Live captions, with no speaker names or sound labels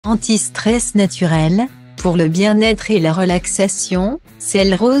Anti-stress naturel, pour le bien-être et la relaxation,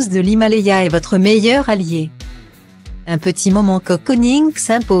 sel rose de l'Himalaya est votre meilleur allié. Un petit moment cocooning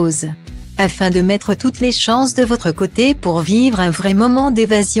s'impose. Afin de mettre toutes les chances de votre côté pour vivre un vrai moment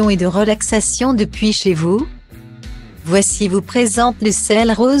d'évasion et de relaxation depuis chez vous. Voici vous présente le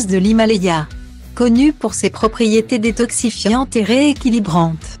sel rose de l'Himalaya. Connu pour ses propriétés détoxifiantes et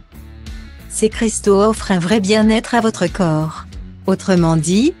rééquilibrantes. Ces cristaux offrent un vrai bien-être à votre corps. Autrement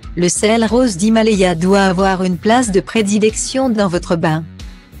dit, le sel rose d'Himalaya doit avoir une place de prédilection dans votre bain.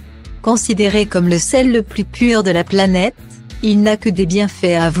 Considéré comme le sel le plus pur de la planète, il n'a que des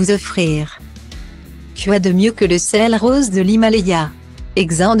bienfaits à vous offrir. Quoi de mieux que le sel rose de l'Himalaya,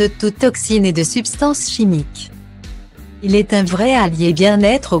 exempt de toute toxine et de substances chimiques. Il est un vrai allié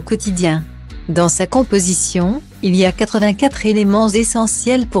bien-être au quotidien. Dans sa composition, il y a 84 éléments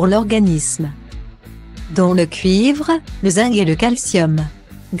essentiels pour l'organisme, dont le cuivre, le zinc et le calcium,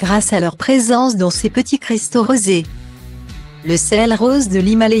 grâce à leur présence dans ces petits cristaux rosés. Le sel rose de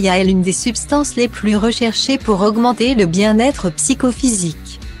l'Himalaya est l'une des substances les plus recherchées pour augmenter le bien-être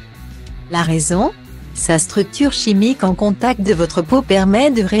psychophysique. La raison ? Sa structure chimique en contact de votre peau permet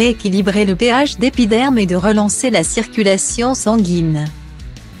de rééquilibrer le pH d'épiderme et de relancer la circulation sanguine.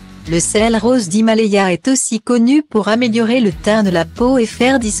 Le sel rose d'Himalaya est aussi connu pour améliorer le teint de la peau et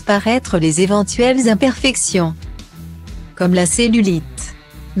faire disparaître les éventuelles imperfections, comme la cellulite.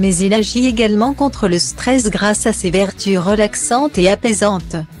 Mais il agit également contre le stress grâce à ses vertus relaxantes et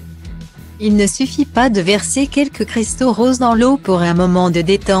apaisantes. Il ne suffit pas de verser quelques cristaux roses dans l'eau pour un moment de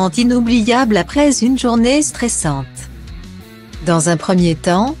détente inoubliable après une journée stressante. Dans un premier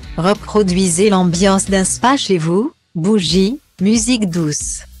temps, reproduisez l'ambiance d'un spa chez vous, bougies, musique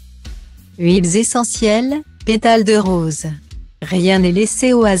douce, huiles essentielles, pétales de rose. Rien n'est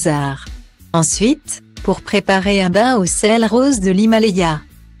laissé au hasard. Ensuite, pour préparer un bain au sel rose de l'Himalaya,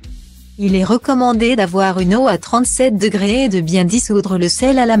 il est recommandé d'avoir une eau à 37 degrés et de bien dissoudre le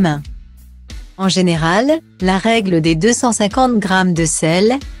sel à la main. En général, la règle des 250 g de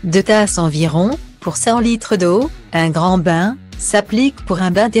sel, 2 tasses environ, pour 100 litres d'eau, un grand bain, s'applique pour un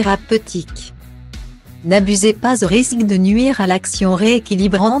bain thérapeutique. N'abusez pas au risque de nuire à l'action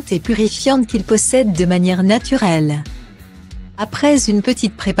rééquilibrante et purifiante qu'il possède de manière naturelle. Après une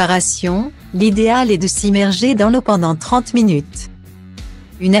petite préparation, l'idéal est de s'immerger dans l'eau pendant 30 minutes.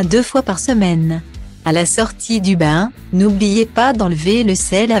 1 à 2 fois par semaine. À la sortie du bain, n'oubliez pas d'enlever le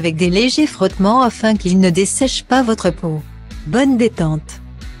sel avec des légers frottements afin qu'il ne dessèche pas votre peau. Bonne détente.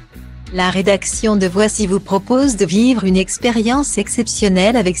 La rédaction de Voici vous propose de vivre une expérience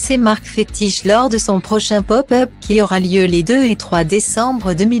exceptionnelle avec ses marques fétiches lors de son prochain pop-up qui aura lieu les 2 et 3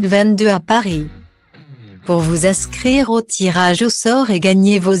 décembre 2022 à Paris. Pour vous inscrire au tirage au sort et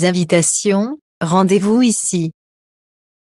gagner vos invitations, rendez-vous ici.